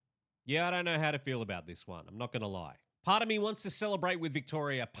Yeah, I don't know how to feel about this one. I'm not going to lie. Part of me wants to celebrate with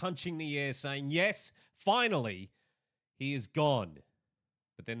Victoria punching the air saying, yes, finally, he is gone.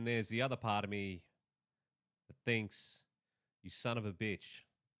 But then there's the other part of me that thinks, you son of a bitch,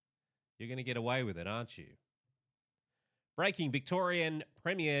 you're going to get away with it, aren't you? Breaking: Victorian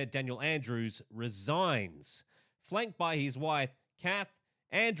Premier Daniel Andrews resigns. Flanked by his wife, Kath,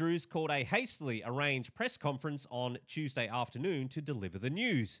 Andrews called a hastily arranged press conference on Tuesday afternoon to deliver the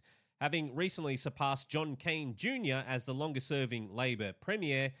news. Having recently surpassed John Cain Jr. as the longest-serving Labor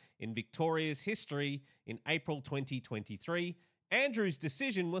Premier in Victoria's history in April 2023, Andrews'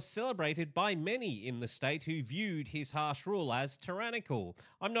 decision was celebrated by many in the state who viewed his harsh rule as tyrannical.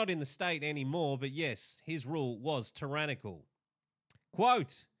 I'm not in the state anymore, but yes, his rule was tyrannical.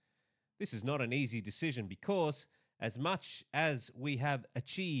 Quote, "This is not an easy decision because, as much as we have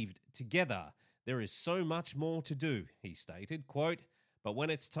achieved together, there is so much more to do," he stated. Quote, "But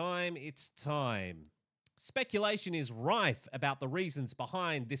when it's time, it's time." Speculation is rife about the reasons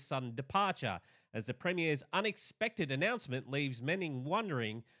behind this sudden departure, as the Premier's unexpected announcement leaves many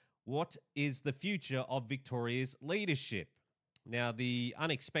wondering what is the future of Victoria's leadership. Now, the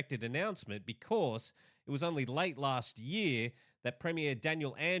unexpected announcement because it was only late last year that Premier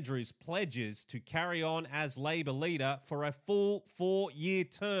Daniel Andrews pledges to carry on as Labor leader for a full 4-year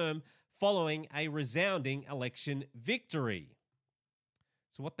term following a resounding election victory.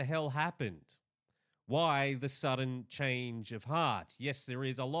 So what the hell happened? Why the sudden change of heart? Yes, there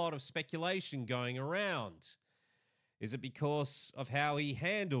is a lot of speculation going around. Is it because of how he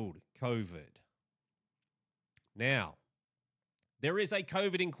handled COVID? Now, there is a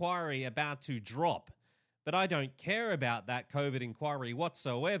COVID inquiry about to drop, but I don't care about that COVID inquiry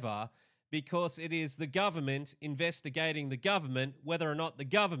whatsoever because it is the government investigating the government whether or not the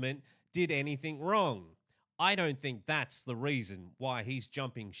government did anything wrong. I don't think that's the reason why he's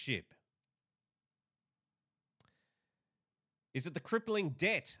jumping ship. Is it the crippling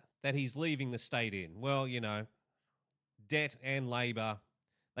debt that he's leaving the state in? Well, you know, debt and Labor,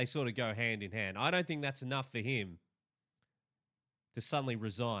 they sort of go hand in hand. I don't think that's enough for him to suddenly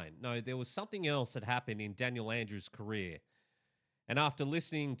resign. No, there was something else that happened in Daniel Andrews' career. And after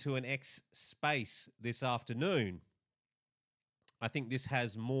listening to an X-Space this afternoon, I think this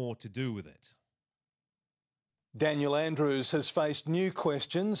has more to do with it. Daniel Andrews has faced new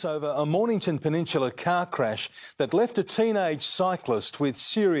questions over a Mornington Peninsula car crash that left a teenage cyclist with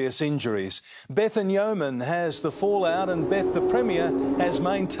serious injuries. Bethan Yeoman has the fallout, and Beth, the Premier, has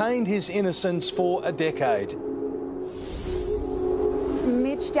maintained his innocence for a decade.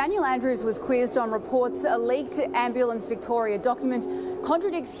 Mitch, Daniel Andrews was quizzed on reports a leaked Ambulance Victoria document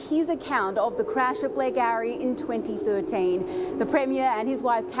contradicts his account of the crash at Blairgowrie in 2013. The Premier and his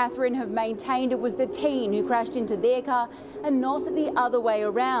wife Catherine have maintained it was the teen who crashed into their car and not the other way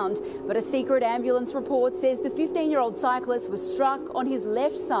around. But a secret ambulance report says the 15-year-old cyclist was struck on his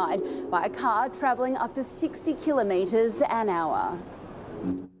left side by a car travelling up to 60 kilometres an hour.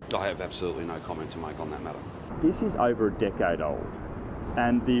 I have absolutely no comment to make on that matter. This is over a decade old.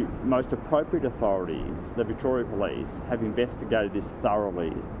 And the most appropriate authorities, the Victoria Police, have investigated this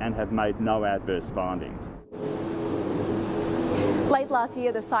thoroughly and have made no adverse findings. Late last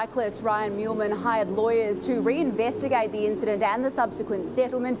year, the cyclist Ryan Muleman hired lawyers to reinvestigate the incident and the subsequent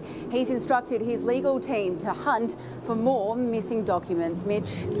settlement. He's instructed his legal team to hunt for more missing documents.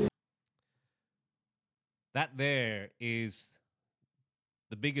 Mitch? That there is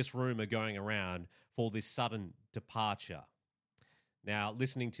the biggest rumour going around for this sudden departure. Now,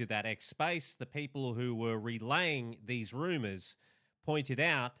 listening to that X-Space, the people who were relaying these rumours pointed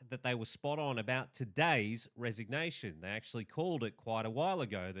out that they were spot on about today's resignation. They actually called it quite a while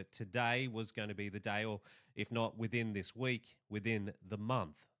ago that today was going to be the day, or if not within this week, within the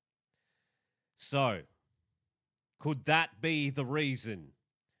month. So, could that be the reason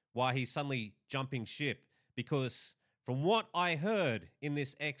why he's suddenly jumping ship? Because from what I heard in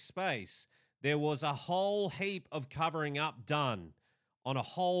this X-Space, there was a whole heap of covering up done on a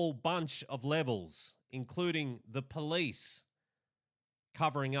whole bunch of levels, including the police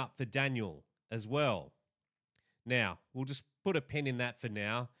covering up for Daniel as well. Now, we'll just put a pin in that for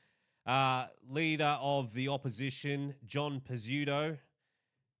now. Leader of the opposition, John Pizzuto,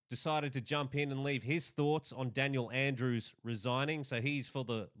 decided to jump in and leave his thoughts on Daniel Andrews resigning. So he's for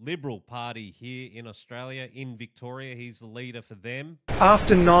the Liberal Party here in Australia, in Victoria. He's the leader for them.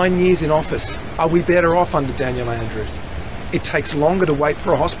 After 9 years in office, are we better off under Daniel Andrews? It takes longer to wait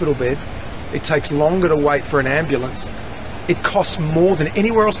for a hospital bed. It takes longer to wait for an ambulance. It costs more than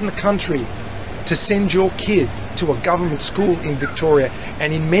anywhere else in the country to send your kid to a government school in Victoria.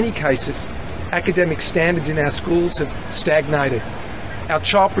 And in many cases, academic standards in our schools have stagnated. Our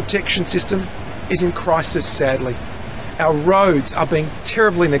child protection system is in crisis, sadly. Our roads are being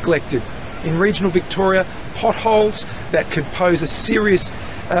terribly neglected. In regional Victoria, potholes that could pose a serious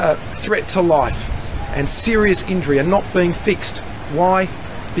threat to life and serious injury are not being fixed. Why?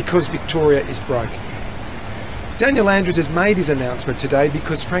 Because Victoria is broke. Daniel Andrews has made his announcement today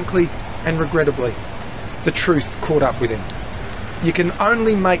because, frankly and regrettably, the truth caught up with him. You can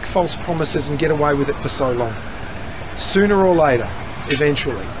only make false promises and get away with it for so long. Sooner or later,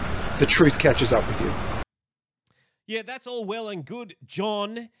 eventually, the truth catches up with you. Yeah, that's all well and good,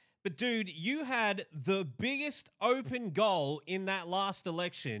 John. But, dude, you had the biggest open goal in that last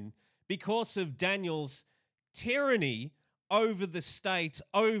election because of Daniel's tyranny over the state,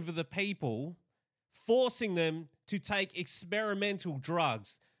 over the people, forcing them to take experimental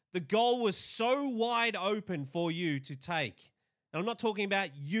drugs. The goal was so wide open for you to take. And I'm not talking about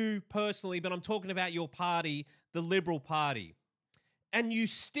you personally, but I'm talking about your party, the Liberal Party. And you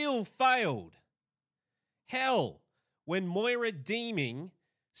still failed. Hell, when Moira Deeming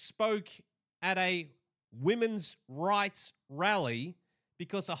spoke at a women's rights rally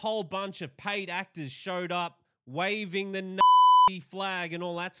because a whole bunch of paid actors showed up waving the Nazi flag and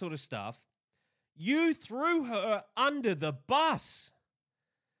all that sort of stuff, you threw her under the bus.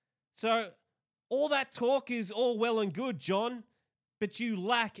 So all that talk is all well and good, John, but you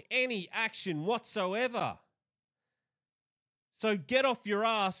lack any action whatsoever. So get off your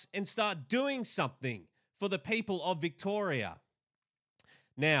ass and start doing something for the people of Victoria.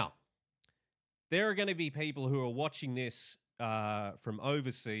 Now, there are going to be people who are watching this from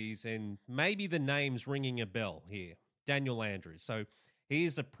overseas, and maybe the name's ringing a bell here. Daniel Andrews. So he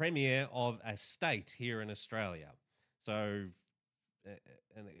is the premier of a state here in Australia. So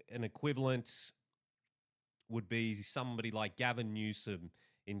an equivalent would be somebody like Gavin Newsom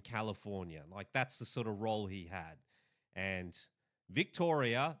in California. Like, that's the sort of role he had. And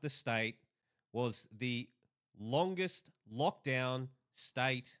Victoria, the state, was the longest lockdown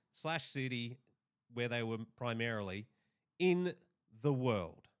state/city where they were primarily in the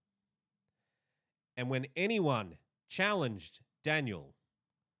world. And when anyone challenged Daniel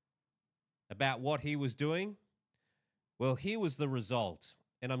about what he was doing, well, here was the result.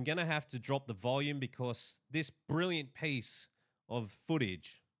 And I'm going to have to drop the volume because this brilliant piece of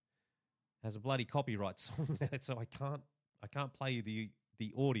footage has a bloody copyright song in it, so I can't play you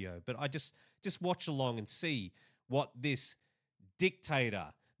the audio. But I just watch along and see what this dictator,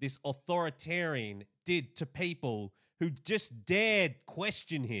 this authoritarian did to people who just dared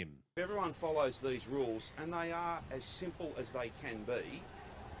question him. If everyone follows these rules, and they are as simple as they can be,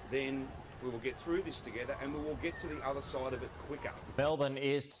 then we will get through this together and we will get to the other side of it quicker. Melbourne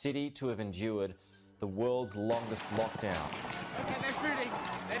is the city to have endured the world's longest lockdown. Okay, they're shooting.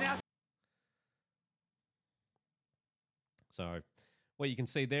 They're now. So what you can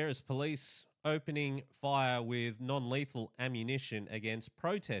see there is police opening fire with non-lethal ammunition against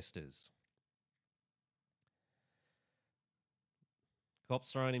protesters.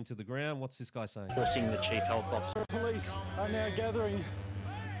 Cops throwing him to the ground. What's this guy saying? Forcing the Chief Health Officer. Police are now gathering.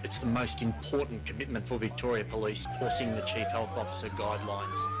 It's the most important commitment for Victoria Police, forcing the Chief Health Officer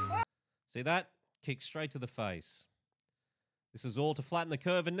guidelines. See that? Kick straight to the face. This is all to flatten the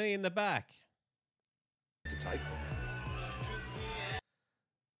curve and knee in the back. To take them.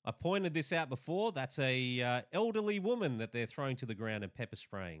 I pointed this out before. That's a elderly woman that they're throwing to the ground and pepper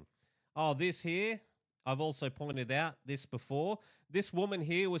spraying. Oh, this here, I've also pointed out this before. This woman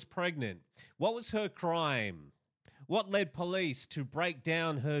here was pregnant. What was her crime? What led police to break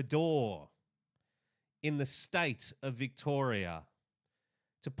down her door in the state of Victoria,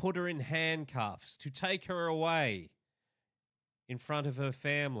 to put her in handcuffs, to take her away in front of her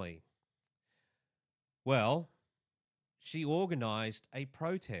family? Well, she organised a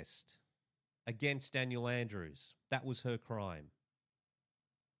protest against Daniel Andrews. That was her crime.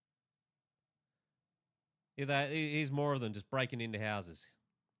 Here's more of them just breaking into houses.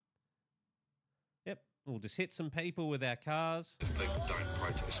 Yep, we'll just hit some people with our cars. If people don't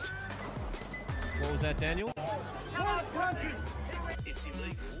protest. What was that, Daniel? It's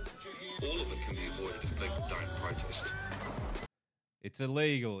illegal. All of it can be avoided if people don't protest. It's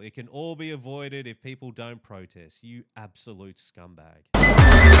illegal. It can all be avoided if people don't protest. You absolute scumbag.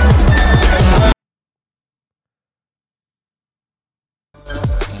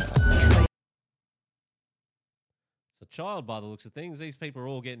 It's a child by the looks of things. These people are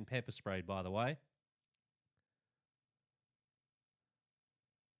all getting pepper sprayed, by the way.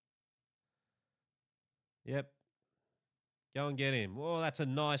 Yep. Go and get him. Oh, that's a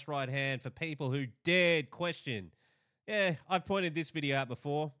nice right hand for people who dared question. Yeah, I've pointed this video out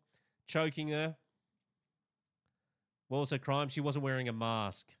before. Choking her What was her crime? She wasn't wearing a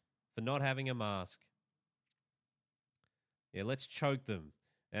mask. For not having a mask. Yeah, let's choke them.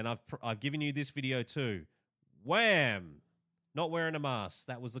 And I've given you this video too. Wham! Not wearing a mask.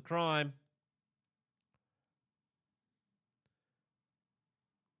 That was the crime.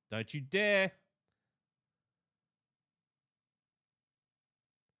 Don't you dare.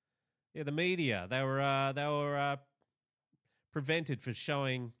 Yeah, the media. They were prevented for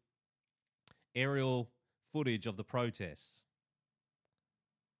showing aerial footage of the protests.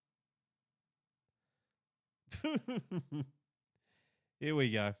 Here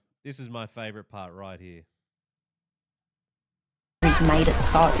we go. This is my favourite part right here. Who's made it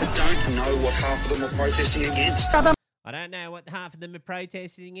so? I don't know what half of them are protesting against. I don't know what half of them are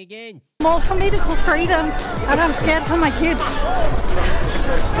protesting against. More for medical freedom, and I'm scared for my kids.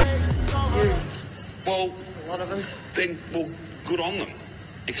 Well, a lot of them. Then, well, good on them.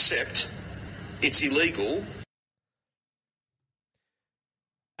 Except it's illegal.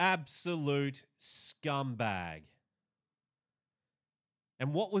 Absolute scumbag.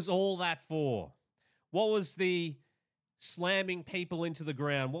 And what was all that for? What was the slamming people into the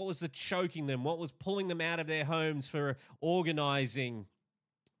ground? What was the choking them? What was pulling them out of their homes for organising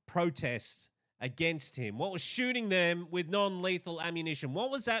protests against him? What was shooting them with non-lethal ammunition?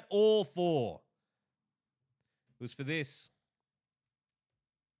 What was that all for? It was for this.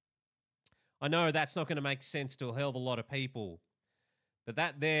 I know that's not going to make sense to a hell of a lot of people, but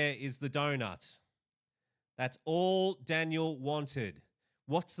that there is the donut. That's all Daniel wanted.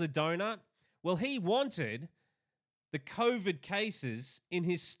 What's the donut? Well, he wanted the COVID cases in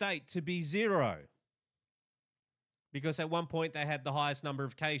his state to be zero, because at one point they had the highest number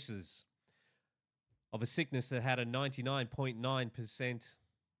of cases of a sickness that had a 99.9%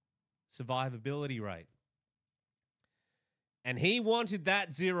 survivability rate. And he wanted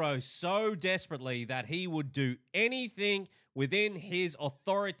that zero so desperately that he would do anything within his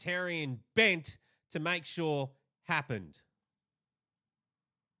authoritarian bent to make sure happened.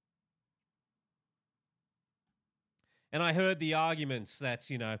 And I heard the arguments that,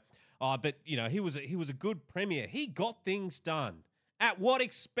 he was a good premier. He got things done. At what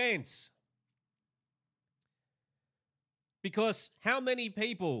expense? Because how many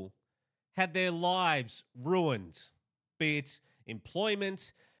people had their lives ruined? Be it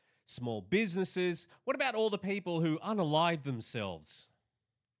employment, small businesses. What about all the people who unalived themselves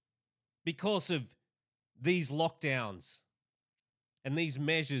because of these lockdowns and these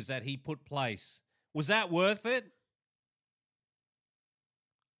measures that he put place? Was that worth it?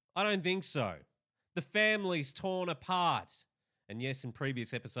 I don't think so. The family's torn apart. And yes, in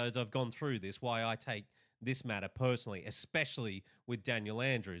previous episodes, I've gone through this, why I take this matter personally, especially with Daniel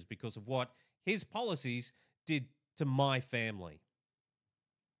Andrews, because of what his policies did to my family.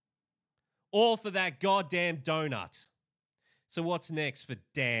 All for that goddamn donut. So what's next for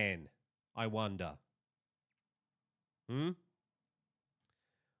Dan, I wonder? I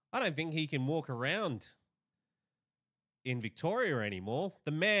don't think he can walk around in Victoria anymore.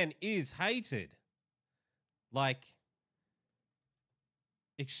 The man is hated. Like,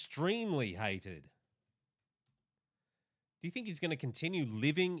 extremely hated. Do you think he's going to continue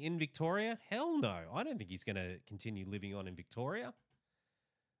living in Victoria? Hell no. I don't think he's going to continue living on in Victoria.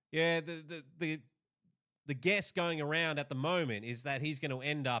 Yeah, the guess going around at the moment is that he's going to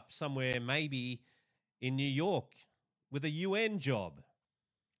end up somewhere maybe in New York with a UN job.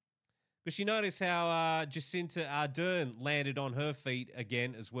 Because you notice how Jacinda Ardern landed on her feet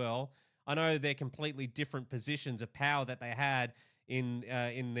again as well. I know they're completely different positions of power that they had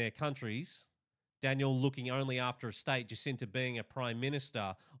in their countries. Daniel looking only after a state, Jacinda being a prime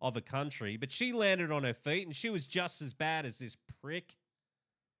minister of a country. But she landed on her feet, and she was just as bad as this prick.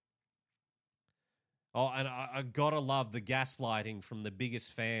 Oh, and I gotta love the gaslighting from the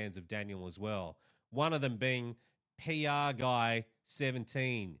biggest fans of Daniel as well. One of them being PR Guy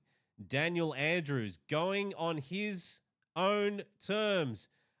 17. Daniel Andrews going on his own terms.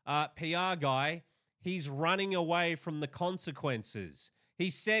 PR Guy, he's running away from the consequences.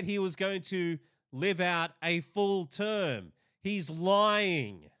 He said he was going to live out a full term. He's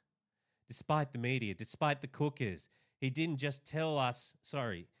lying. Despite the media, despite the cookers, he didn't just tell us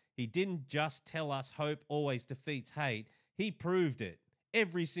hope always defeats hate. He proved it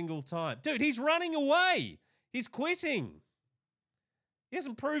every single time. Dude, he's running away. He's quitting. He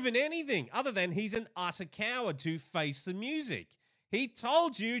hasn't proven anything other than he's an utter coward to face the music. He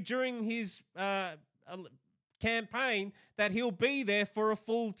told you during his campaign that he'll be there for a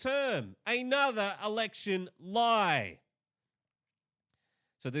full term. Another election lie.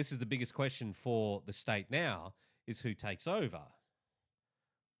 So this is the biggest question for the state now, is who takes over?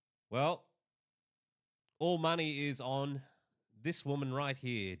 Well, all money is on this woman right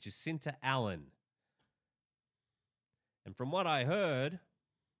here, Jacinta Allen. And from what I heard,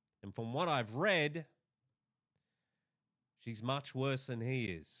 and from what I've read, she's much worse than he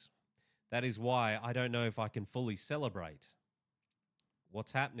is. That is why I don't know if I can fully celebrate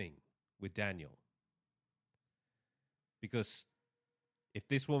what's happening with Daniel. Because if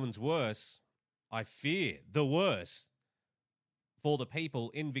this woman's worse, I fear the worst for the people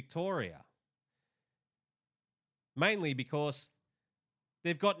in Victoria. Mainly because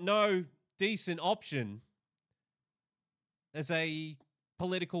they've got no decent option as a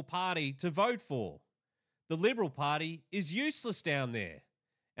political party to vote for. The Liberal Party is useless down there.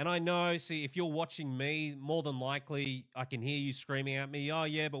 And I know, see, if you're watching me, more than likely I can hear you screaming at me, oh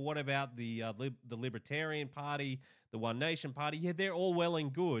yeah, but what about the Libertarian Party, the One Nation Party? Yeah, they're all well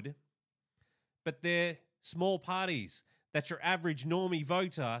and good, but they're small parties that your average normie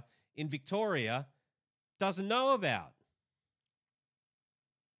voter in Victoria doesn't know about.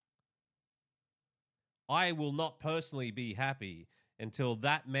 I will not personally be happy until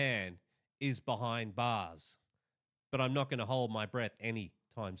that man is behind bars, but I'm not going to hold my breath any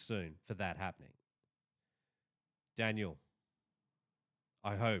time soon for that happening. Daniel,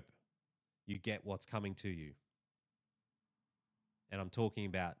 I hope you get what's coming to you. And I'm talking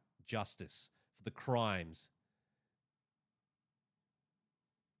about justice for the crimes,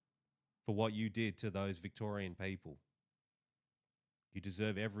 for what you did to those Victorian people. You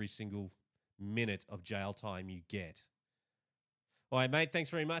deserve every single minute of jail time you get. All right, mate, thanks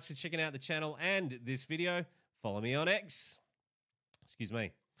very much for checking out the channel and this video. Follow me on X. Excuse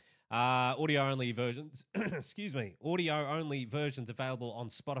me. Audio-only versions. Excuse me. Audio-only versions available on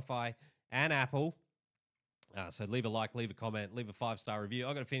Spotify and Apple. So leave a like, leave a comment, leave a 5-star review.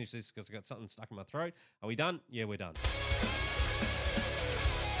 I've got to finish this because I've got something stuck in my throat. Are we done? Yeah, we're done.